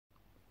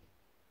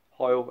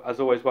Hi, as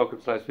always, welcome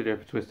to today's video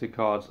for Twisted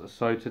Cards.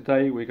 So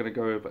today we're going to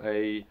go over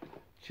a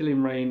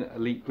Chilling Reign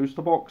Elite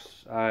booster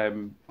box.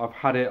 I've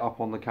had it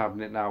up on the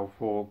cabinet now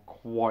for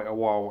quite a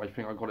while. I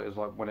think I got it as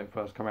like when it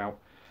first came out.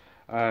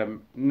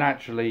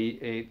 Naturally,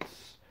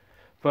 it's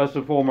first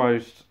and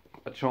foremost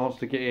a chance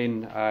to get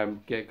in,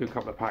 get a good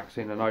couple of packs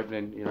in and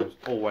opening. You know,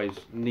 it's always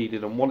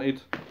needed and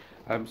wanted.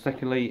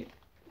 Secondly,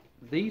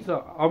 these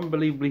are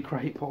unbelievably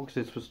great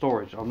boxes for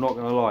storage. I'm not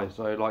going to lie.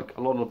 So like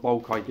a lot of the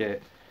bulk I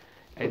get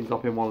ends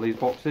up in one of these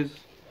boxes.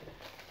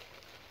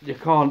 You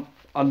can't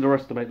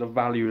underestimate the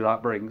value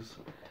that brings.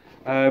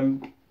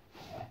 So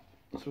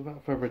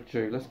without further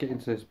ado, let's get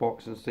into this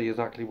box and see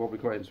exactly what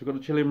we've got in. So we've got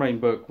the Chilling Reign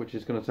book, which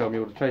is going to tell me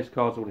all the chase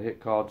cards, all the hit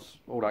cards,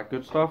 all that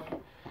good stuff.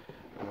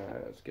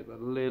 Let's get the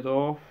lid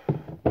off.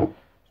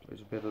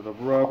 There's a bit of the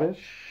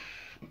rubbish.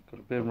 Got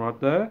a bin right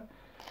there.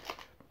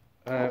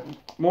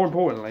 More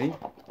importantly,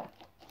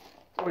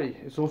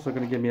 it's also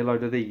going to give me a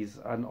load of these,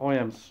 and I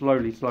am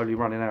slowly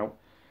running out.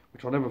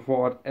 Which I never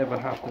thought I'd ever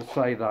have to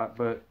say that,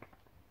 but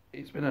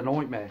it's been a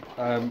nightmare.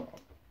 I've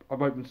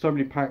opened so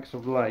many packs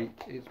of late,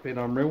 it's been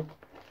unreal.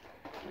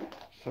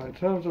 So in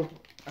terms of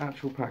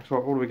actual packs, right,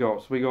 what do we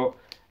got? So we got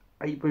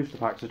 8 booster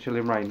packs of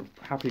Chilling Reign.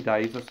 Happy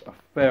days, that's a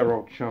fair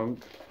old chunk.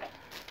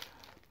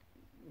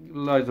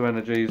 Loads of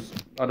energies.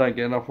 I don't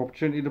get enough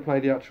opportunity to play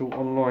the actual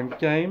online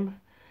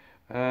game.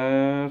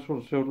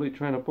 Swordsfield Elite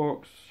Trainer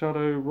box,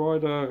 Shadow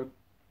Rider.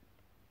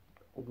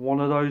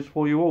 One of those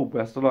for you all,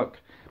 best of luck.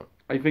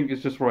 I think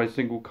it's just for a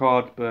single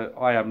card, but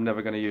I am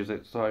never going to use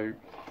it, so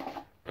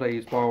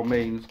please, by all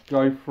means,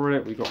 go for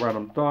it. We've got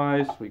random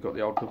dice, we've got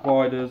the old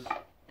dividers,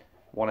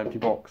 one empty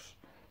box.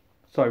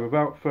 So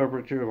without further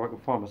ado, if I can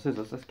find my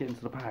scissors, let's get into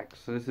the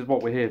packs. So this is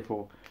what we're here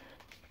for.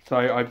 So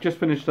I've just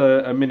finished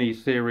a mini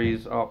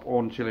series up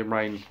on Chilling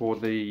Reign for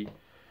the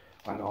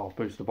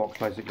booster box,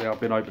 basically. I've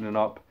been opening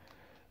up,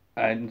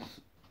 and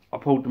I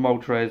pulled the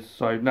Moltres,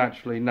 so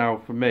naturally now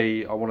for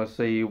me, I want to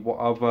see what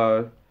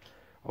other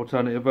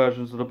alternative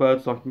versions of the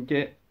birds I can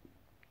get.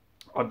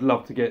 I'd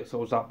love to get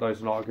sort of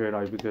Zapdos and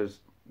Articuno because,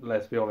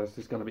 let's be honest,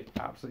 it's going to be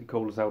absolutely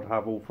cool as hell to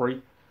have all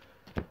 3.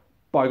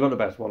 But I got the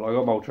best one. I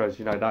got Moltres,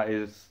 you know,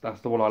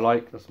 that's the one I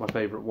like. That's my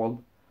favourite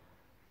one.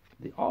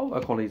 The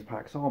artwork on these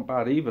packs aren't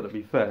bad either, to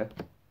be fair.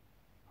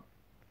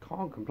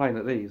 Can't complain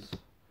at these.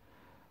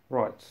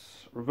 Right,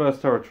 reverse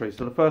territory.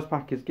 So the first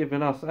pack is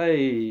giving us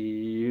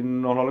a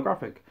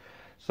non-holographic.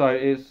 So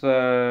it's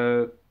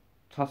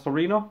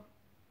Tasserina.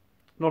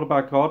 Not a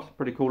bad card,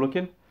 pretty cool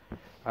looking,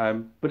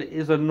 but it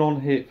is a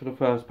non-hit for the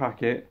first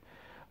packet.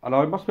 And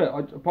I must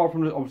admit, apart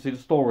from obviously the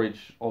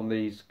storage on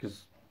these,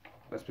 because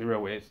let's be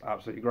real, it's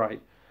absolutely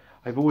great.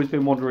 I've always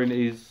been wondering,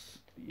 is,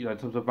 you know, in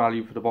terms of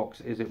value for the box,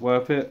 is it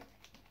worth it?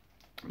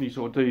 You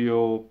sort of do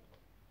your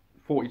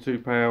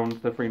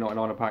 £42, they're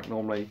 £3.99 a pack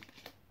normally.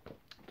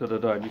 You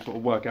sort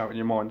of work out in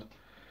your mind.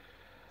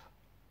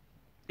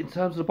 In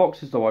terms of the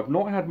boxes though, I've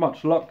not had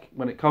much luck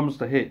when it comes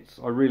to hits.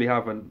 I really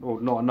haven't,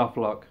 or not enough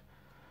luck.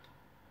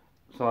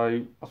 So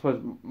I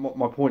suppose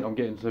my point I'm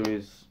getting to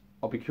is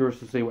I'll be curious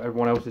to see what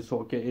everyone else is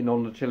sort of getting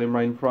on the Chilling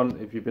Reign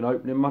front, if you've been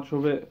opening much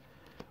of it.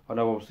 I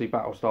know obviously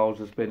Battle Styles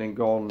has been and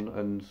gone,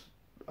 and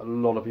a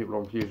lot of people are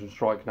on Fusion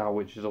Strike now,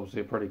 which is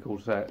obviously a pretty cool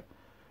set.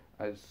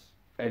 As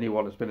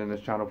anyone that's been in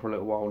this channel for a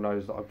little while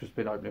knows that I've just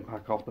been opening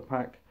pack after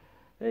pack.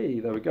 Hey,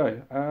 there we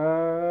go.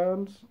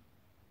 And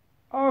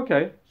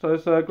okay, so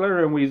it's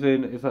Galarian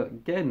Weezing is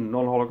again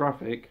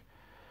non-holographic.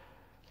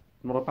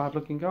 Not a bad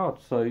looking card.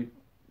 So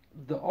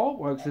the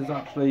artworks is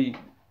actually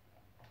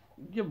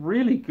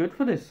really good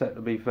for this set,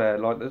 to be fair.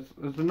 Like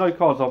there's no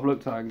cards I've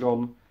looked at and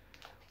gone,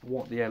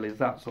 what the hell is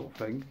that sort of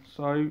thing.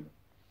 So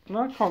no,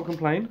 I can't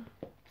complain.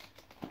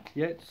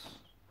 Yet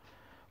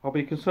I'll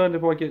be concerned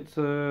if I get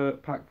to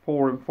pack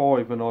 4 and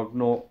 5 and I've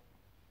not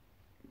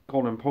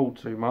gone and pulled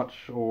too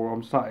much, or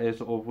I'm sat here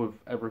sort of with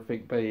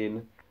everything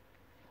being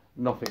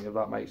nothing, if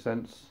that makes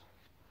sense.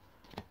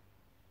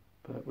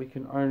 But we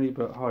can only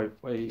but hope.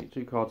 Wait,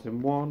 2 cards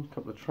in one,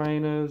 couple of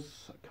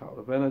trainers, a couple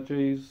of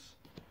energies.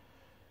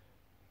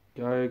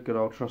 Go, good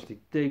old trusty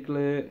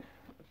Diglett,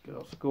 good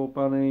old Score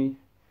Bunny.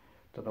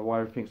 Don't know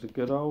why everything's a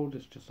good old,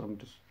 it's just I'm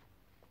just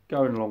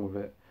going along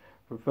with it.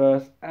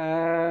 Reverse,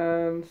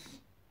 and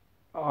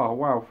oh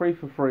wow, 3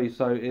 for 3,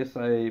 so it's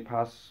a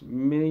pass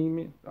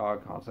mini. Oh, I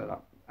can't say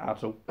that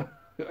at all.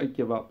 I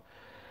give up.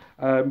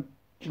 Do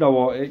you know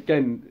what?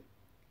 Again,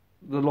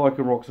 the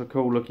Lycanroc's a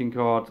cool looking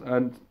card,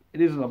 and it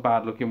isn't a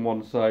bad looking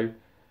one, so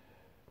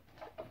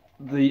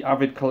the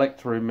avid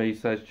collector in me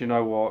says, do you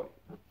know what,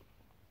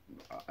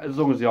 as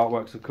long as the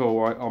artworks are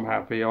cool, I'm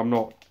happy. I'm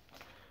not,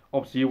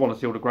 obviously you want to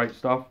see all the great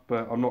stuff,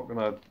 but I'm not going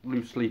to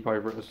lose sleep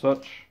over it as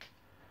such.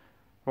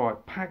 Right,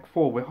 pack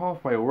 4, we're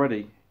halfway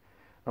already.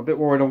 I'm a bit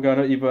worried I'm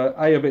going either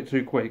a bit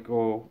too quick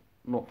or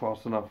not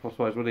fast enough. I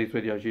suppose with these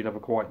videos you never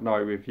quite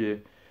know if you're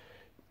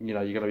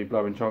going to be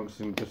blowing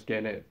chunks and just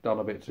getting it done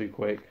a bit too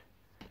quick.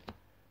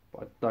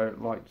 But I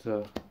don't like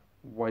to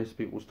waste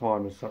people's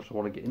time as such. I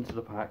want to get into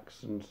the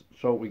packs and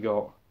show what we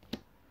got.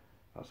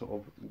 I sort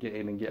of get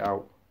in and get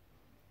out.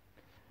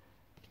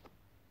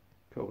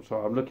 Cool. So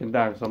I'm looking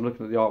down, so I'm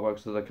looking at the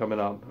artworks as they're coming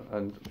up,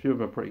 and a few of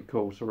them are pretty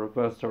cool. So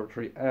reverse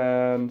territory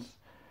and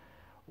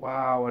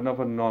wow,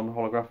 another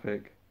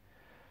non-holographic.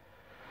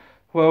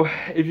 Well,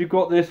 if you've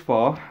got this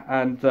far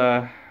and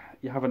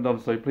you haven't done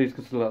so, please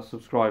consider that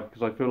subscribe,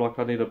 because I feel like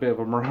I need a bit of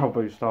a morale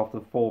boost after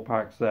the 4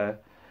 packs there.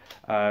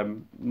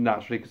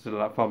 Naturally, consider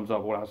that thumbs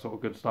up, all that sort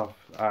of good stuff,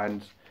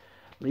 and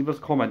leave us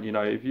a comment. You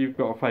know, if you've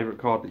got a favourite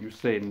card that you've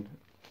seen,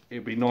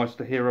 it'd be nice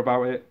to hear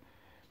about it.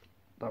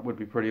 That would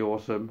be pretty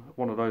awesome.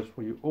 One of those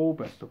for you all.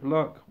 Best of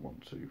luck. 1,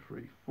 2,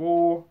 3,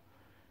 4.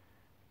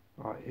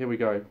 Right, here we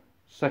go.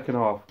 Second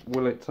half.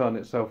 Will it turn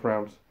itself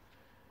round?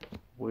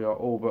 We are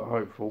all but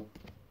hopeful.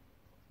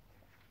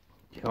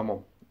 Come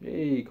on.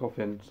 Yay,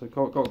 coughing. So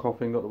got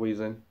coughing, got the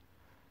wheezing.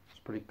 It's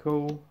pretty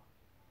cool.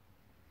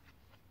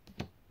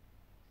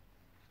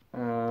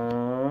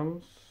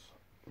 And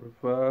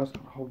reverse.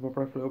 Hold my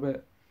breath a little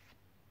bit.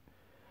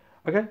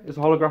 Okay, it's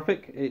a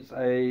holographic. It's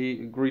a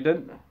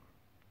ingredient.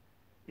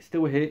 It's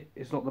still a hit.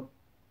 It's not the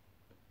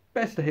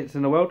best of hits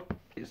in the world.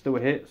 It's still a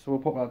hit. So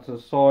we'll pop that to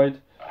the side.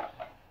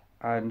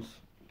 And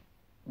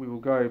we will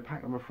go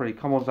pack number 3.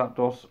 Come on,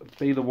 Zapdos.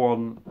 Be the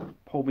one.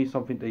 Pull me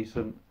something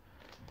decent.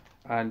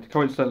 And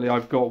coincidentally,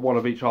 I've got one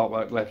of each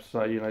artwork left.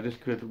 So, you know, this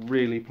could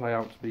really play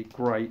out to be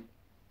great.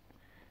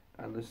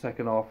 And the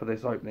second half of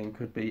this opening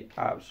could be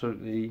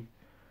absolutely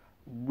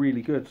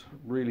really good.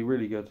 Really,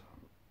 really good.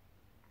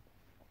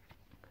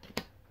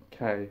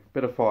 Okay,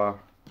 bit of fire.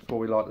 That's what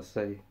we like to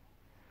see.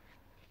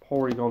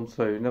 Porygon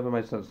 2, never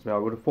made sense to me. I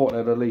would have thought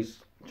they'd at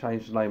least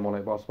change the name on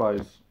it, but I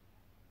suppose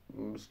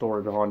the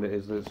story behind it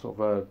is that it's sort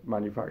of a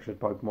manufactured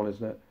Pokemon,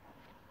 isn't it?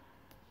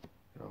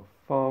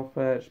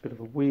 Farfetch, bit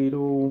of a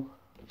Weedle,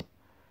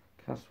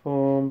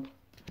 Castform,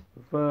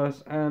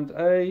 reverse, and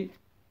a...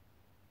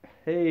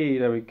 Hey,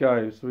 there we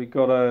go. So we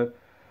got a...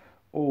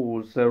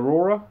 Oh,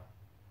 Zeraora.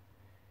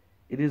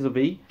 It is a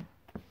V.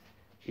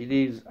 It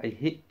is a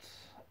hit.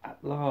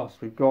 At last,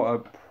 we've got a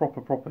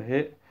proper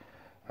hit.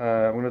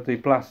 I'm going to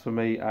do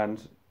Blasphemy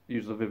and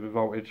use the Vivid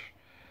Voltage,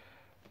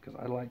 because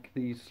I like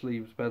these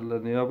sleeves better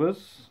than the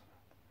others.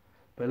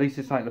 But at least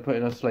it's something to put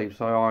in a sleeve,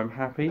 so I'm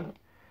happy.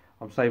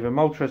 I'm saving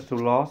Moltres till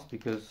last,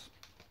 because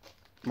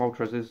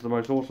Moltres is the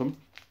most awesome.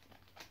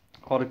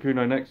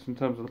 Articuno next in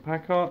terms of the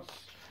pack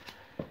arts.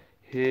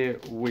 Here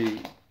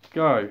we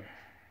go.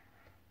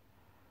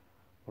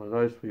 One of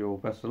those for you all.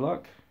 Best of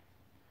luck.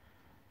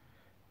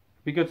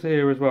 Be good to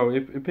hear as well,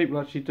 if people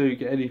actually do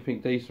get anything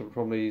decent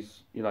from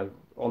these, you know,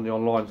 on the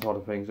online side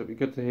of things. It'd be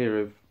good to hear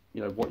if,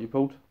 you know, what you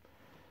pulled,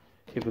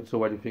 if it's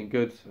all anything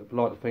good. I'd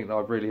like to think that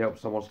I've really helped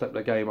someone step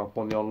their game up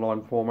on the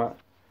online format.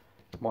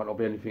 It might not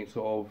be anything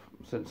sort of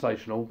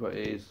sensational, but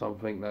it is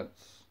something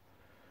that's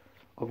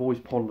I've always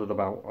pondered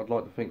about. I'd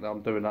like to think that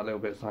I'm doing that little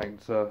bit of something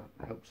to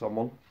help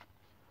someone.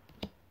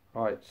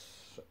 Right,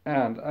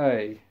 and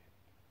a...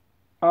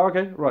 Oh,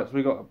 okay, right, so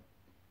we got...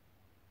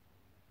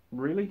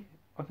 Really?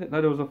 I didn't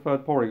know there was a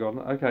third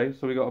Porygon. Okay,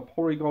 so we got a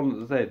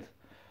Porygon Z.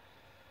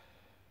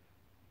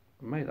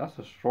 Mate, that's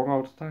a strong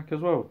old attack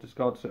as well.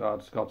 Discard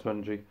to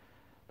energy.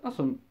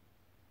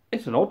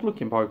 It's an odd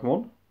looking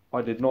Pokemon.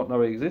 I did not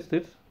know it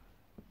existed.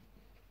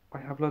 I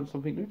have learned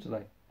something new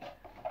today.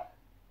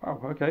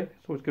 Wow, okay.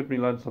 It's always good when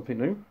you learn something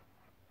new.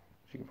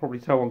 As you can probably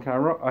tell on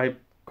camera, I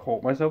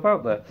caught myself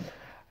out there.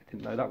 I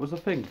didn't know that was a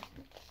thing.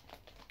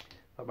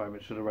 That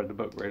moment should have read the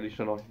book really,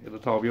 shouldn't I? It'd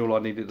have told me all I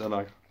needed to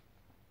know.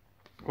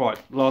 Right,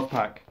 last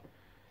pack.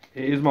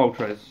 It is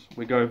Moltres.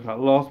 We're going for that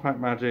last pack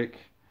magic.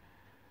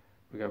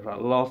 We're going for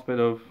that last bit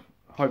of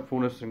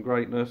hopefulness and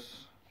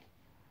greatness.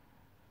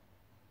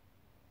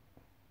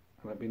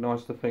 And it'd be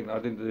nice to think that I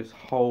didn't do this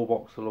whole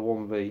box of the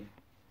 1V.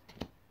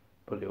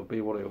 But it'll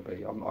be what it'll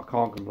be. I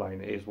can't complain.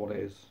 It is what it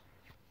is.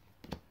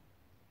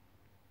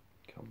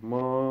 Come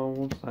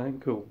on, something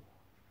cool.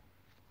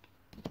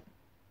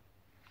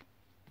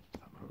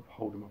 I'm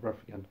holding my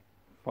breath again.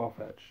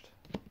 Farfetched.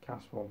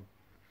 Castform.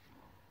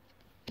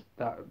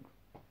 That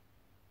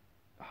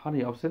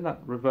honey, I've seen that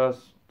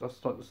reverse.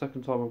 That's like the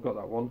second time I've got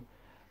that one.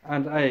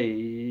 And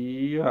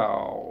okay,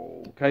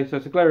 so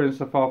it's a Galarian,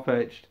 so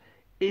Farfetched.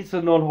 It's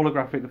a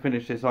non-holographic to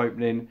finish this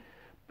opening,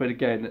 but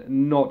again,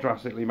 not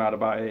drastically mad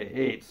about it.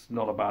 It's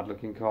not a bad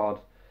looking card.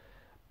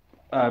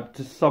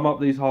 To sum up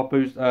these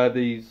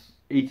these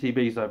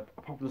ETBs,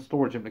 apart from the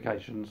storage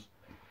implications,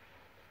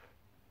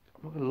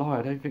 I'm not gonna lie,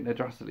 I don't think they're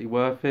drastically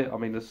worth it. I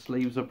mean, the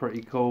sleeves are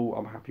pretty cool.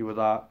 I'm happy with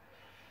that.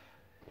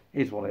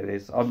 Is what it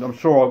is. I'm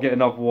sure I'll get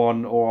another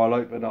one, or I'll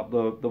open up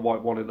the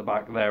white one in the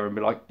back there and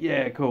be like,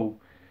 yeah,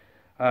 cool.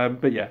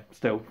 But yeah,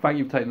 still, thank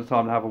you for taking the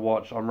time to have a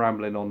watch. I'm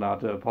rambling on now, I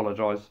do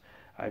apologise.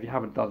 If you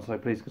haven't done so,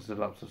 please consider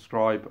that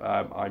subscribe.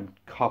 I'm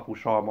a couple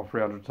shy of my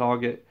 300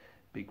 target.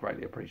 Be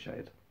greatly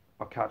appreciated.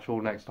 I'll catch you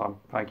all next time.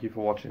 Thank you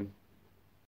for watching.